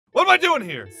What am I doing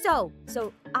here? So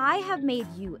I have made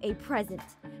you a present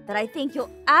that I think you'll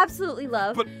absolutely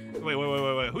love. But wait.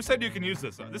 Who said you can use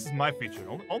this? This is my feature.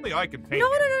 Only I can paint.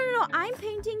 No. I'm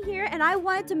painting here, and I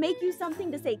wanted to make you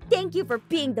something to say thank you for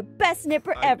being the best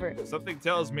snipper ever. Something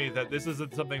tells me that this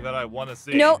isn't something that I want to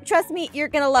see. No, trust me, you're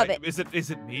gonna love it. Is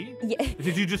it me? Yeah.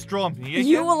 Did you just draw me again?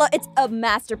 You will love. It's a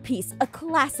masterpiece, a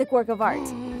classic work of art.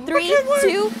 3,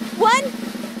 2, 1.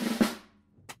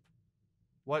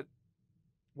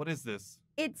 What is this?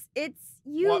 It's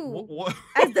you. What?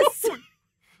 As the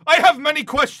I have many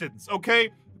questions. Okay.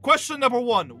 Question number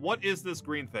 1. What is this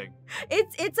green thing?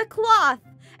 It's a cloth,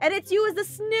 and it's you as the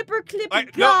Snipperclip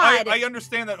god. No, I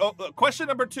understand that. Oh, question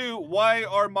number 2. Why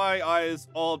are my eyes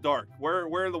all dark? Where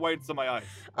are the whites of my eyes?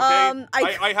 Okay?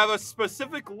 I have a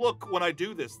specific look when I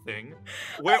do this thing.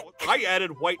 Where I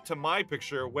added white to my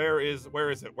picture. Where is it?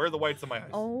 Where are the whites of my eyes?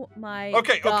 Oh my God.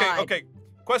 God. Okay.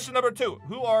 Question number 2.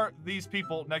 Who are these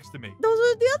people next to me? Those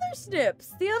are the other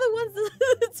Snips. The other ones, the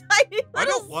tiny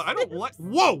little I don't like.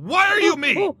 Whoa! Why are you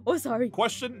me? Oh, sorry.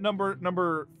 Question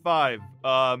number 5.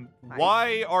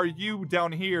 Why are you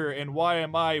down here and why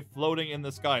am I floating in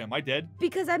the sky? Am I dead?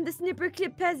 Because I'm the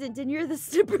Snipperclip peasant and you're the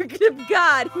Snipperclip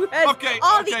god who has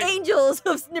all the angels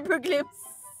of Snipperclips.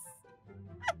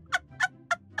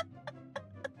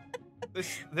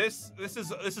 This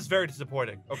is very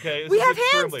disappointing. Okay. We have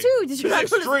hands too. Did you not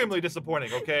This is extremely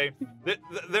disappointing. Okay.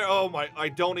 Oh my! I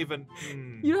don't even.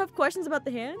 You don't have questions about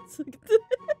the hands? Wait,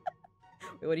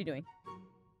 what are you doing?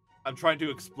 I'm trying to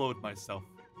explode myself.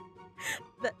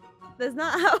 That's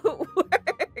not how it works. Oh, look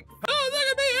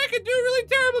at me! I can do really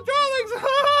terrible drawings.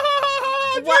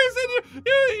 Jason,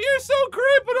 you're so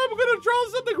great, but I'm gonna draw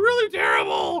something really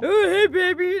terrible. Oh, hey,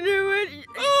 baby, you knew it.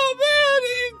 Oh man,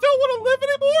 you don't want to live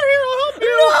anymore? Here, I'll help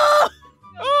you. No!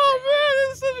 Oh man,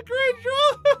 this is such a great draw.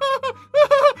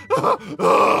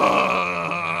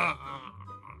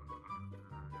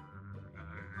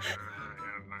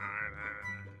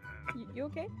 You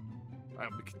okay?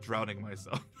 I'm drowning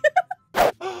myself.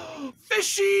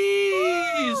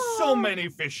 Fishies! So many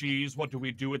fishies. What do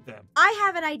we do with them? I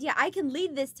have an idea. I can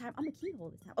lead this time. I'm a keyhole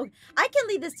this time. Okay, I can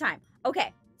lead this time.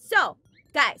 Okay, so,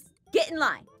 guys, get in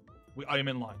line. I am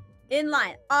in line. In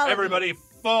line. Everybody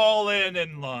fall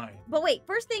in line. But wait,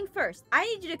 first thing first. I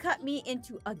need you to cut me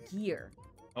into a gear.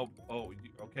 Oh,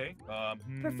 okay.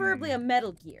 Preferably a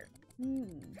metal gear.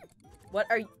 What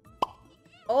are you?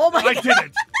 Oh my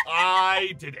God.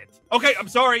 I did it. Okay, I'm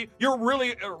sorry. You're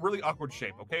really awkward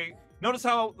shape, okay? Notice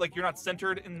how, like, you're not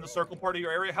centered in the circle part of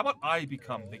your area? How about I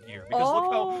become the gear? Because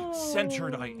look how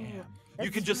centered I am.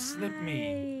 You can just snip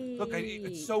me. Look,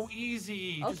 it's so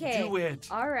easy. Just do it.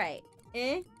 All right.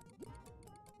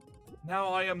 Now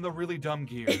I am the really dumb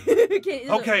gear.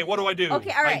 Okay, what do I do?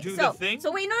 Okay, all right. I do the thing?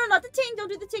 So wait, no, not the ting. Don't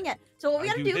do the ting yet. So what we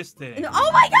gotta do? This thing.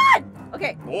 Oh my God!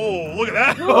 Okay. Oh, look at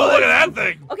that! Oh, look at that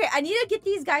thing! Okay, I need to get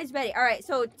these guys ready. All right,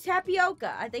 so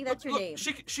Tapioca, I think that's your name.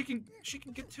 She can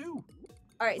get 2.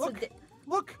 All right,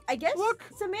 look. I guess. Look.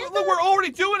 Samantha. Look, we're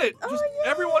already doing it. Oh,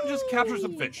 everyone just capture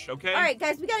some fish, okay? All right,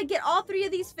 guys, we gotta get all 3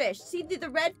 of these fish. See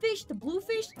the red fish, the blue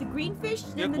fish, the green fish,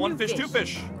 and the 1 new fish, 2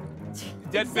 fish.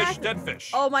 Dead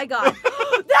fish. Oh my God.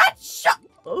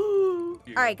 All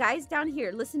right, guys, down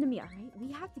here, listen to me, all right?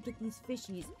 We have to get these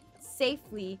fishies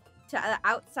safely to the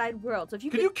outside world. So if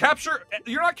you can you capture?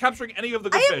 You're not capturing any of the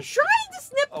good fish. I am trying to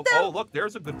snip them. Oh, look,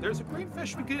 there's a green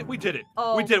fish. We did it.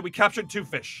 Oh. We did it. We captured 2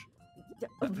 fish.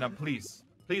 Now, please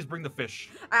bring the fish.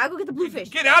 I'll go get the blue fish.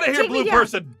 Get out of here, blue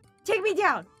person. Take me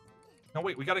down. No,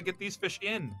 wait, we gotta get these fish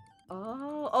in.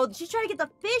 Oh, she's trying to get the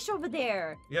fish over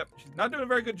there. Yep, she's not doing a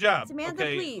very good job. Samantha,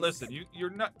 please. Listen, you're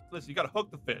not. Listen, you gotta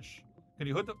hook the fish. Can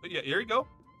you hook the? Yeah, here you go.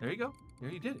 There you go. There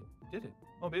you did it. You did it.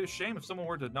 Oh, it'd be a shame if someone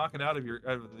were to knock it out of your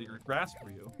grasp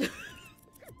for you.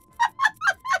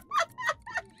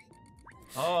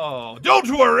 Oh, don't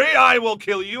worry, I will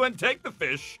kill you and take the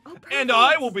fish, and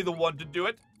I will be the one to do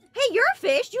it. Hey, you're a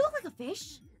fish. You look like a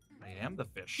fish. I am the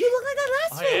fish. You look like that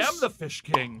last fish. I am the fish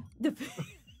king. You look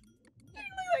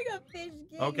like a fish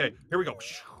king. Okay, here we go.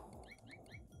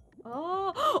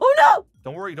 Oh no!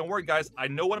 Don't worry, guys. I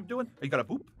know what I'm doing. You gotta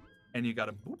boop, and you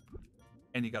gotta boop,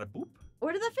 and you gotta boop.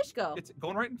 Where did that fish go? It's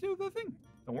going right into the thing.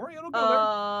 Don't worry, it'll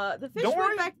go there. The fish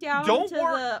went back down to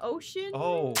the ocean.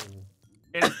 Oh,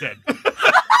 and it's dead.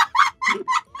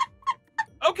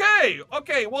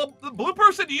 Okay. Well, the blue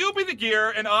person, you be the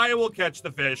gear, and I will catch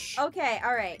the fish. Okay,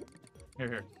 all right.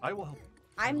 Here. I will help you.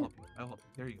 I'll help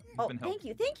you. There you go. Oh, thank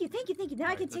you. Now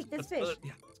I can take this fish. Let's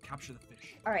capture the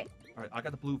fish. All right. I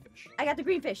got the blue fish. I got the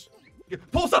green fish.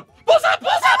 Pull us up!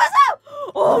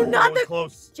 Oh, not the...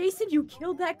 close. Jason, you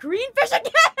killed that green fish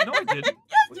again! No, I didn't.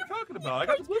 What are you talking about? I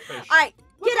got the blue fish. All right,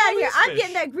 Get out of here. this I'm fish.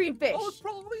 getting that green fish. Oh, there's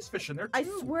probably these fish in there too. I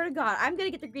swear to God, I'm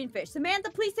gonna get the green fish. Samantha,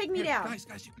 please take me Here, down.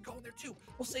 Guys, you can go in there too.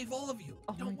 We'll save all of you.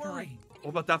 Oh Don't my God. worry. What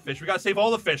about that fish? We gotta save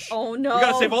all the fish. Oh no. We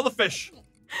gotta save all the fish.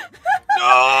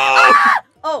 No!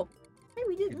 Oh. Hey,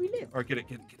 we live. All right, get it.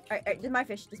 All right, this is my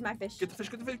fish. Get the fish.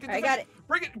 Get the fish. Get the fish. I got it.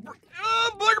 Bring it.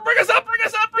 Bring us up. Bring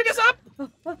us up. Bring us up.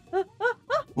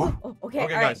 Oh, okay. Okay, all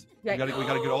guys. right. We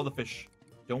gotta get all the fish.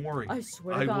 Don't worry. I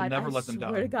swear to I God. will never let them die. I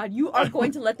swear to God, you are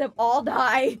going to let them all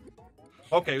die.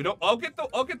 Okay, I'll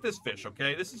get this fish.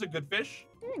 Okay, this is a good fish.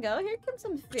 Here we go. Here comes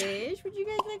some fish. Would you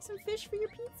guys like some fish for your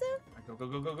pizza?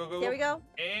 Go. There we go.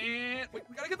 And wait,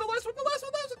 we gotta get the last one.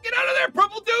 Get out of there,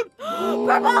 purple dude.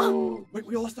 Purple. Wait,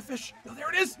 we lost the fish. No, there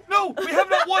it is. No, we have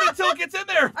not won until it gets in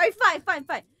there. All right, fine.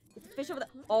 Get the fish over there.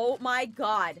 Oh my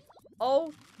God.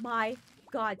 Oh my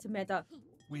God, Samantha.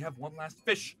 We have one last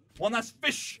fish. One last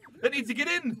fish that needs to get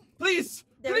in. Please.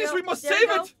 There Please, go. we must There save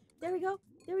go. it. There we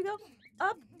go.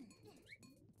 Up.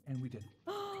 And we did.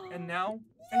 And now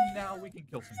we can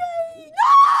kill some.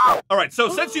 No! All right, so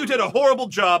since you did a horrible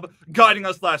job guiding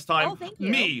us last time, Oh, thank you.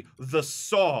 me, the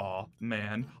Saw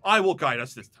Man, I will guide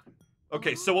us this time.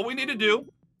 Okay, so what we need to do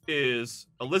is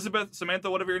Elizabeth,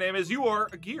 Samantha, whatever your name is, you are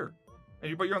a gear,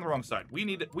 but you're on the wrong side. We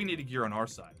need a gear on our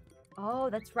side. Oh,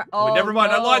 that's right. Wait, Oh, never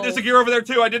mind. no. I lied. There's a gear over there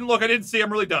too. I didn't look. I didn't see.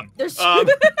 I'm really dumb. There's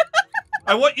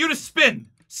I want you to spin.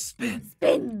 Spin.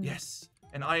 spin. Yes.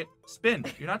 And I spin.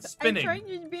 You're not spinning. I'm trying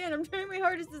to spin. I'm trying my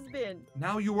hardest to spin.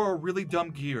 Now you are a really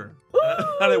dumb gear.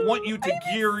 And I want you to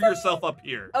gear yourself up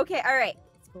here. Okay, all right.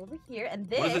 Let's go over here, and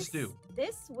this. What does this do?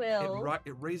 This will.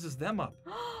 It raises them up.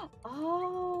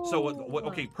 Oh. So,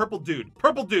 okay, purple dude.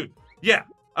 Yeah.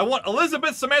 I want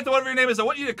Elizabeth, Samantha, whatever your name is, I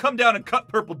want you to come down and cut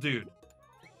purple dude.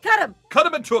 Cut him. Cut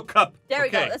him into a cup. There we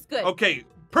go. That's good. Okay,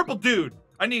 purple dude,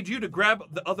 I need you to grab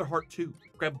the other heart too.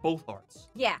 Grab both hearts.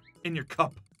 Yeah. In your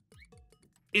cup.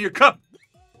 In your cup.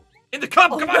 In the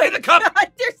cup. Oh Come on, in the cup.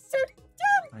 God, they're so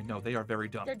dumb. I know, they are very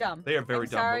dumb. They're dumb. They are very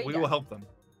I'm dumb, sorry, but we yeah. will help them.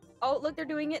 Oh, look, they're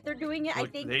doing it. I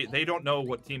Look, think. they don't know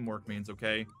what teamwork means,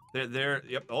 okay?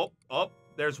 Yep. Oh,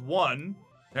 there's one.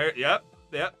 There, yep.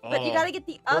 But you gotta get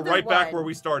the We're other right one. back where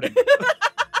we started.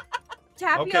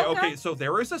 Tapioca. Okay, so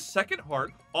there is a second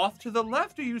heart off to the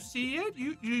left. Do you see it?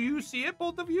 Do you see it,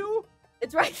 both of you?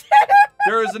 It's right there.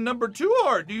 There is a number 2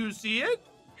 heart. Do you see it?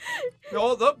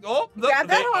 Grab that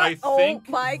heart. I think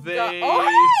oh my they... God.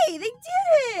 Oh, hey, they did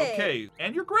it. Okay,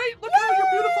 and you're great. Look how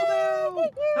you're beautiful now.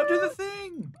 Thank you. Now do the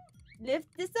thing.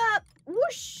 Lift this up.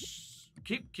 Whoosh.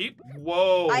 Keep.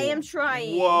 Whoa. I am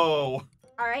trying. Whoa.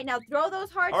 All right, now throw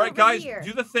those hearts All right, over guys, here.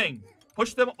 do the thing.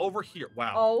 Push them over here.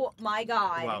 Wow. Oh my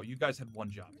God. Wow, you guys had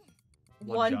one job.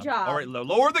 One job. All right,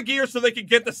 lower the gear so they can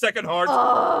get the second heart.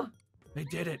 Oh. They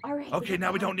did it. All right. Okay,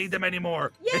 now we don't need them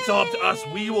anymore. It's all up to us.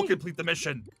 We will complete the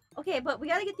mission. Okay, but we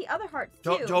gotta get the other hearts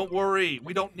too. Don't worry.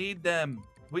 We don't need them.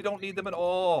 We don't need them at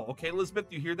all. Okay, Elizabeth,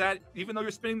 you hear that? Even though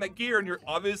you're spinning that gear and you're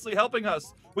obviously helping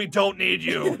us, we don't need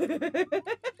you.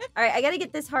 All right, I gotta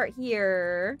get this heart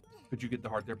here. Could you get the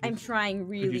heart there, please? I'm trying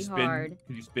really hard.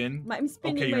 Could you spin? I'm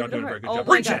spinning Okay, you're my not doing a very heart. good Oh job.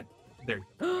 my Reach God. it. There.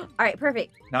 All right,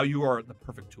 perfect. Now you are the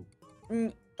perfect tool.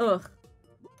 Ugh.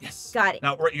 Yes. Got it.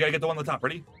 Now, you gotta get the one on the top.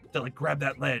 Ready? To grab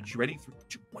that ledge. You ready? 3,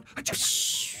 2, 1.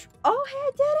 Oh, hey,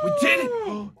 I did it. We did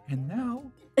it! And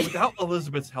now, without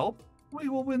Elizabeth's help, we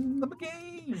will win the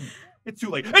game. It's too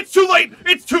late. It's too late!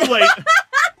 It's too late!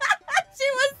 She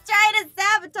was trying to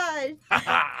sabotage.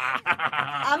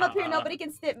 I'm up here. Nobody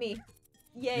can snip me.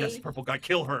 Yay. Yes, purple guy.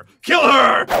 Kill her. Kill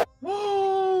her!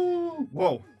 Whoa!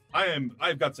 Whoa.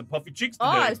 I've got some puffy cheeks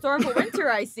today. Oh, storm for winter,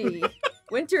 I see.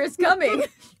 Winter is coming.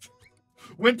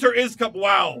 Winter is coming.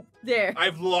 Wow. There.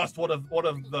 I've lost one of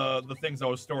the things I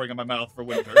was storing in my mouth for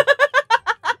winter.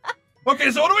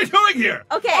 Okay, so what are we doing here?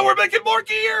 Okay. Oh, we're making more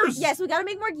gears. Yes, we gotta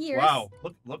make more gears. Wow.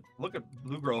 Look at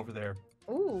Blue Girl over there.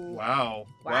 Ooh. Wow.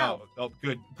 Wow. Oh,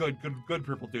 good,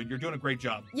 purple dude. You're doing a great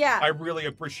job. Yeah. I really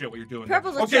appreciate what you're doing.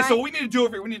 Purple's a Okay, giant- so what we need to do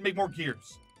over here, we need to make more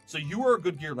gears. So you were a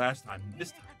good gear last time.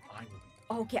 This time, I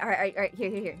will. Okay, all right.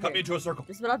 Here. Cut me into a circle.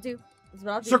 This is what I'll do.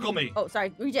 Circle me. Oh,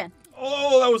 sorry. Regen.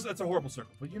 Oh, that's a horrible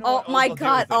circle. But you know what? Oh my I'll deal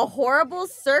God, with a it. horrible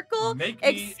circle? Make me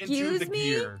into Excuse the me?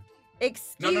 gear.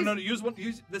 Excuse No.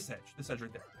 Use this edge. This edge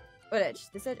right there. What edge?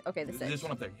 This edge? Okay, this edge. This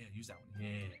one up there. Yeah, use that one.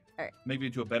 Yeah. All right. Make me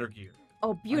into a better gear.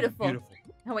 Oh, beautiful. Beautiful.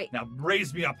 Oh, wait. Now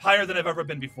raise me up higher than I've ever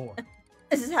been before.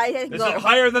 This is how you This go. is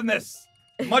higher than this.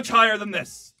 Much higher than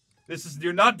this.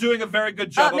 You're not doing a very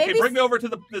good job. Okay, maybe bring me over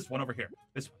to this one over here.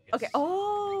 This one. Yes. Okay.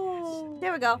 Oh.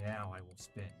 There we go. Now I will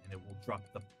spin, and it will drop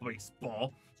the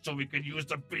baseball, so we can use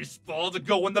the baseball to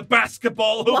go in the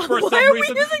basketball hoop for some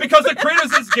reason. Because the creators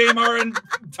of this game are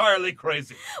entirely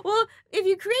crazy. Well, if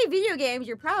you create video games,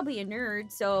 you're probably a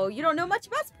nerd, so you don't know much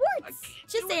about sports.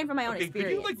 Just saying from my own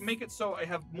experience. Could you make it so I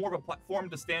have more of a platform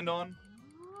to stand on?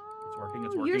 It's working.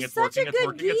 It's working. You're It's such working. a It's good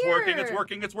working. It's working. It's gear.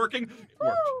 working. It's working. It Woo,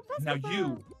 worked. Now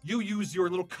basketball. you use your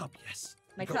little cup. Yes.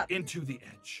 My Go cup. into the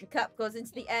edge. The cup goes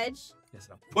into the edge. Yes.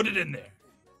 Now put it in there.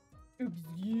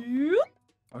 Yep.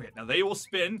 Okay. Now they will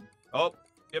spin. Oh,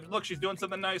 look, she's doing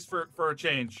something nice for a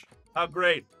change. How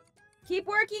great. Keep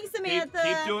working, Samantha.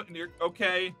 Keep doing.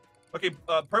 Okay. Okay.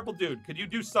 Purple dude, could you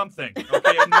do something?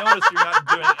 Okay. I noticed you're not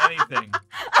doing anything.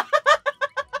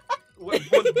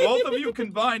 With both of you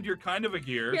combined, you're kind of a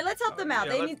gear. Here, let's help them out.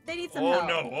 Yeah, They need some help.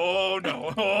 No. Oh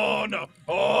no. Oh no.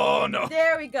 Oh no.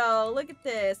 There we go. Look at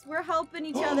this. We're helping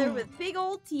each other with big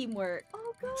old teamwork.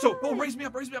 Oh, God. So, raise me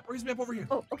up over here.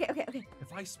 Oh, okay.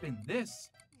 If I spin this,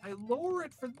 I lower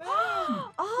it for them.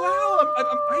 Oh. Wow,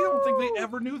 I don't think they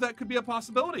ever knew that could be a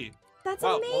possibility. That's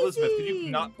Wow, amazing. Elizabeth, could you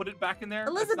not put it back in there?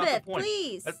 That's not Elizabeth, the point.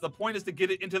 please. The point is to get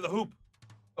it into the hoop.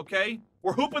 Okay?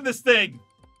 We're hooping this thing.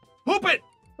 Hoop it!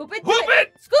 Hoop it. Hoop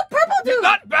it! Scoop Purple Dude.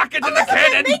 Not back into the Elizabeth,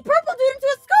 cannon! make Purple Dude into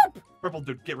a scoop. Purple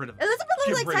dude, get rid of her. Elizabeth Get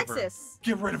looks like rid of her. Texas.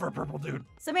 Get rid of her, purple dude.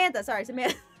 Samantha.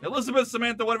 Elizabeth,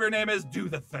 Samantha, whatever your name is, do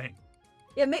the thing.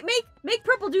 Yeah, make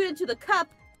Purple Dude into the cup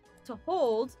to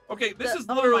hold. Okay, this is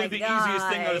Oh literally my the easiest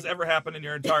thing that God. has ever happened in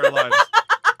your entire lives.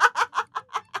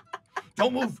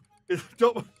 Don't move.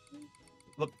 Don't.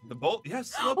 Look, the bolt.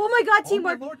 Yes. Look. Oh my God, Oh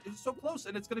teamwork. my lord, it's so close,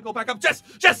 and it's gonna go back up. Jess.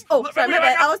 Oh, let sorry, me my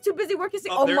bad. back I up. was too busy working.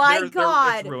 There- My it's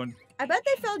God. ruined. I bet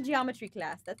they failed geometry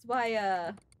class. That's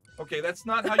why. Okay, that's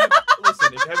not how you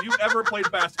listen. Have you ever played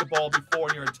basketball before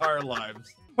in your entire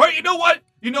lives? All right, you know what?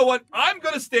 I'm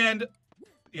gonna stand.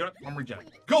 You know what? I'm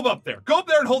rejecting. Go up there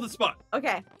and hold the spot.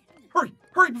 Okay.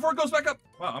 Hurry before it goes back up.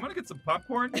 Wow, I'm gonna get some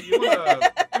popcorn. You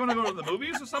wanna go to the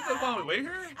movies or something while we wait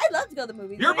here? I'd love to go to the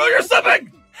movies. You're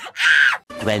slipping!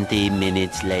 20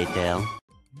 minutes later.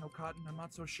 No, Cotton, I'm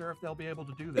not so sure if they'll be able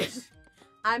to do this.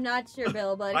 I'm not sure,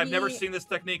 Bill, but I've never seen this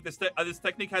technique. This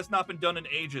technique has not been done in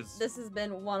ages. This has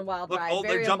been one wild Look, ride. oh,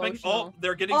 Very they're jumping. emotional. Oh,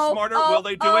 they're getting smarter. Will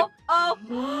they do it? Oh.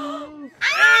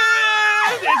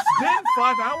 And it's been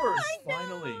 5 hours. I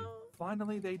know.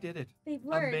 Finally, they did it. They've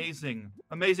learned.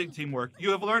 Amazing teamwork. You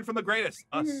have learned from the greatest,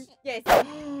 us. Yes.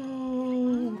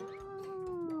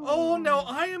 Oh no,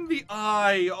 I am the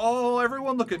eye. Oh,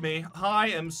 everyone look at me. I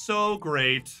am so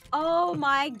great. Oh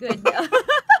my goodness.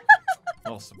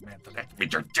 Oh, Samantha, that's me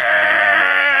your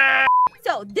dad.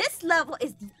 So this level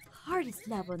is the hardest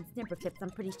level in Snipperclips, I'm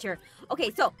pretty sure.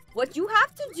 Okay, so what you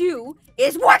have to do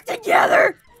is work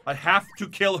together. I have to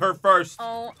kill her first.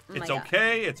 Oh my It's God.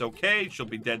 okay. It's okay. She'll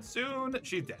be dead soon.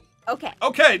 She's dead. Okay.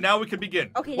 Okay, now we can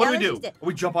begin. Okay, what now do we that do? she's dead.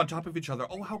 We jump on top of each other.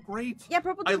 Oh, how great. Yeah,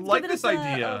 Purple I Dude's like giving this us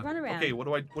idea. a run around. Okay, what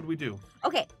do we do?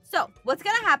 Okay, so what's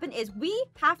gonna happen is we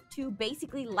have to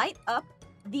basically light up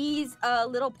these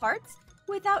little parts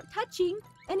without touching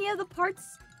any of the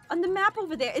parts on the map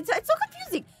over there. It's so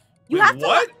confusing. You Wait, have to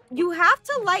what? you have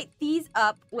to light these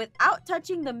up without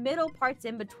touching the middle parts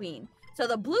in between. So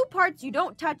the blue parts you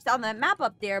don't touch on the map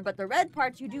up there, but the red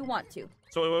parts you do want to.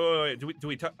 So wait. Do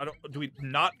we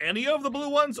not any of the blue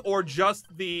ones or just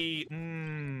the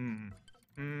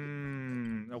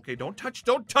Okay, don't touch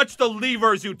the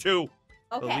levers, you two.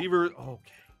 Okay. The lever.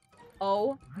 Okay.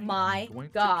 Oh I am my going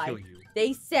to God. kill you.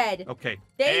 They said Okay.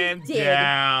 They and did.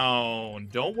 down.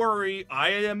 Don't worry. I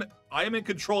am in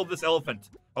control of this elephant.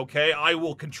 Okay, I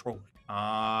will control it.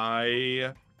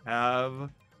 I have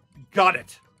got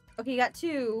it. Okay, you got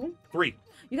 2. 3.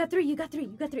 You got 3.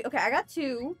 Okay, I got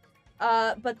 2.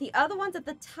 But the other ones at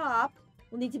the top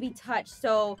will need to be touched.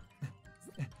 So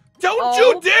Don't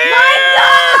you dare! My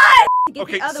God! To get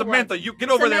Okay, the other Samantha, ones. you get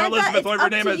over there, Samantha, Elizabeth, it's whatever her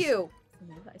up name to is. You.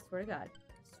 Samantha, I swear to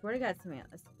God.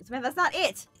 Samantha. Samantha, that's not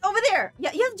it. Over there.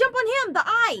 Yeah, you have to jump on him. The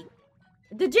eye.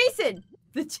 The Jason.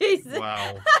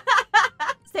 Wow.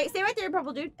 Stay right there,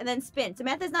 Purple Dude, and then spin.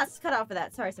 Samantha's not cut out for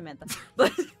that. Sorry, Samantha.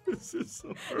 But This is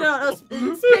so no, horrible.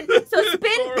 spin. So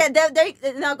spin.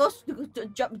 There. Now go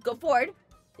forward.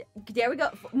 There we go.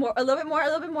 A little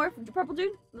bit more, Purple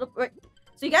Dude. Right.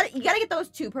 So you gotta get those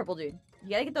 2, Purple Dude. You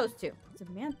gotta get those 2.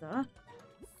 Samantha.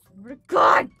 Swear to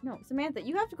God. No, Samantha,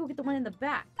 you have to go get the one in the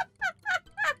back.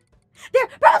 There,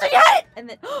 Purple Dude, you had it. And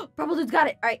then Purple Dude's got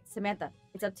it. All right, Samantha,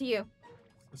 it's up to you.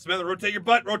 Samantha, rotate your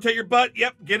butt.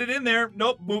 Yep, get it in there.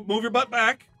 Nope, move your butt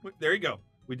back. There you go.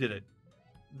 We did it.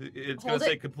 It's going to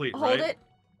say complete, right? Hold it.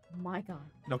 My God.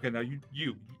 Okay, now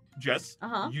you, Jess,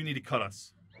 you need to cut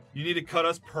us. You need to cut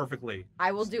us perfectly.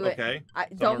 I will do it. Okay? I, So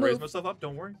I'm don't going to raise move. myself up.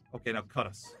 Don't worry. Okay, now cut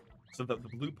us. so that the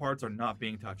blue parts are not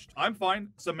being touched. I'm fine.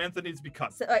 Samantha needs to be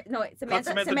cut. No, wait.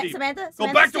 Samantha. Cut Samantha D. Samantha.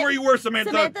 Go back to where you were,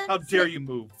 Samantha. Samantha, How dare you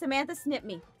move? Samantha, snip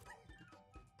me.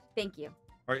 Thank you.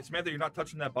 All right, Samantha, you're not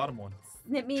touching that bottom one.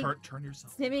 Snip me. Turn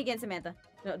yourself. Snip me again, Samantha.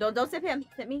 No, don't snip him.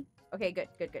 Snip me. Okay, good.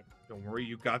 Don't worry,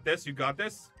 you got this. You got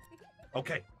this.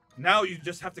 Okay, now you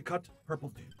just have to cut purple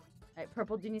dude. All right,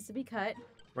 purple dude needs to be cut.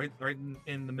 Right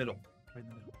in the middle. Right in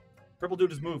the middle. Purple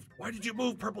dude has moved. Why did you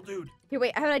move, purple dude? Here,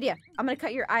 wait. I have an idea. I'm gonna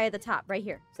cut your eye at the top, right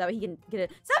here, so that way he can get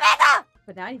it. Samantha!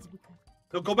 But now I need to be cut.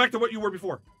 So go back to what you were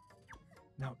before.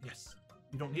 Now, yes,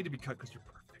 you don't need to be cut because you're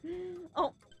perfect.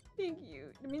 Oh, thank you.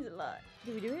 It means a lot.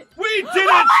 Did we do it? We did it!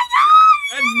 Oh my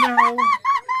God! And now,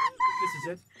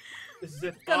 this is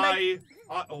it.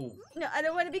 Oh. No, I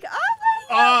don't want to be cut. Oh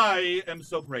my God! I am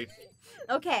so great.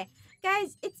 Okay,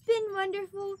 guys, it's been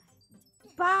wonderful.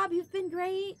 Bob, you've been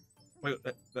great. Wait,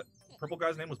 that purple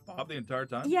guy's name was Bob the entire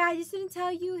time? Yeah, I just didn't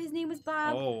tell you. His name was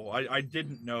Bob. Oh, I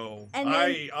didn't know. And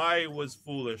then, I was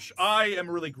foolish. I am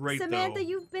really great, Samantha, though.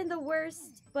 you've been the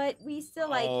worst, but we still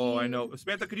like you. Oh, I know.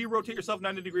 Samantha, could you rotate yourself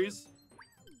 90 degrees?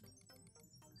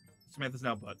 Samantha's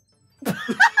now butt.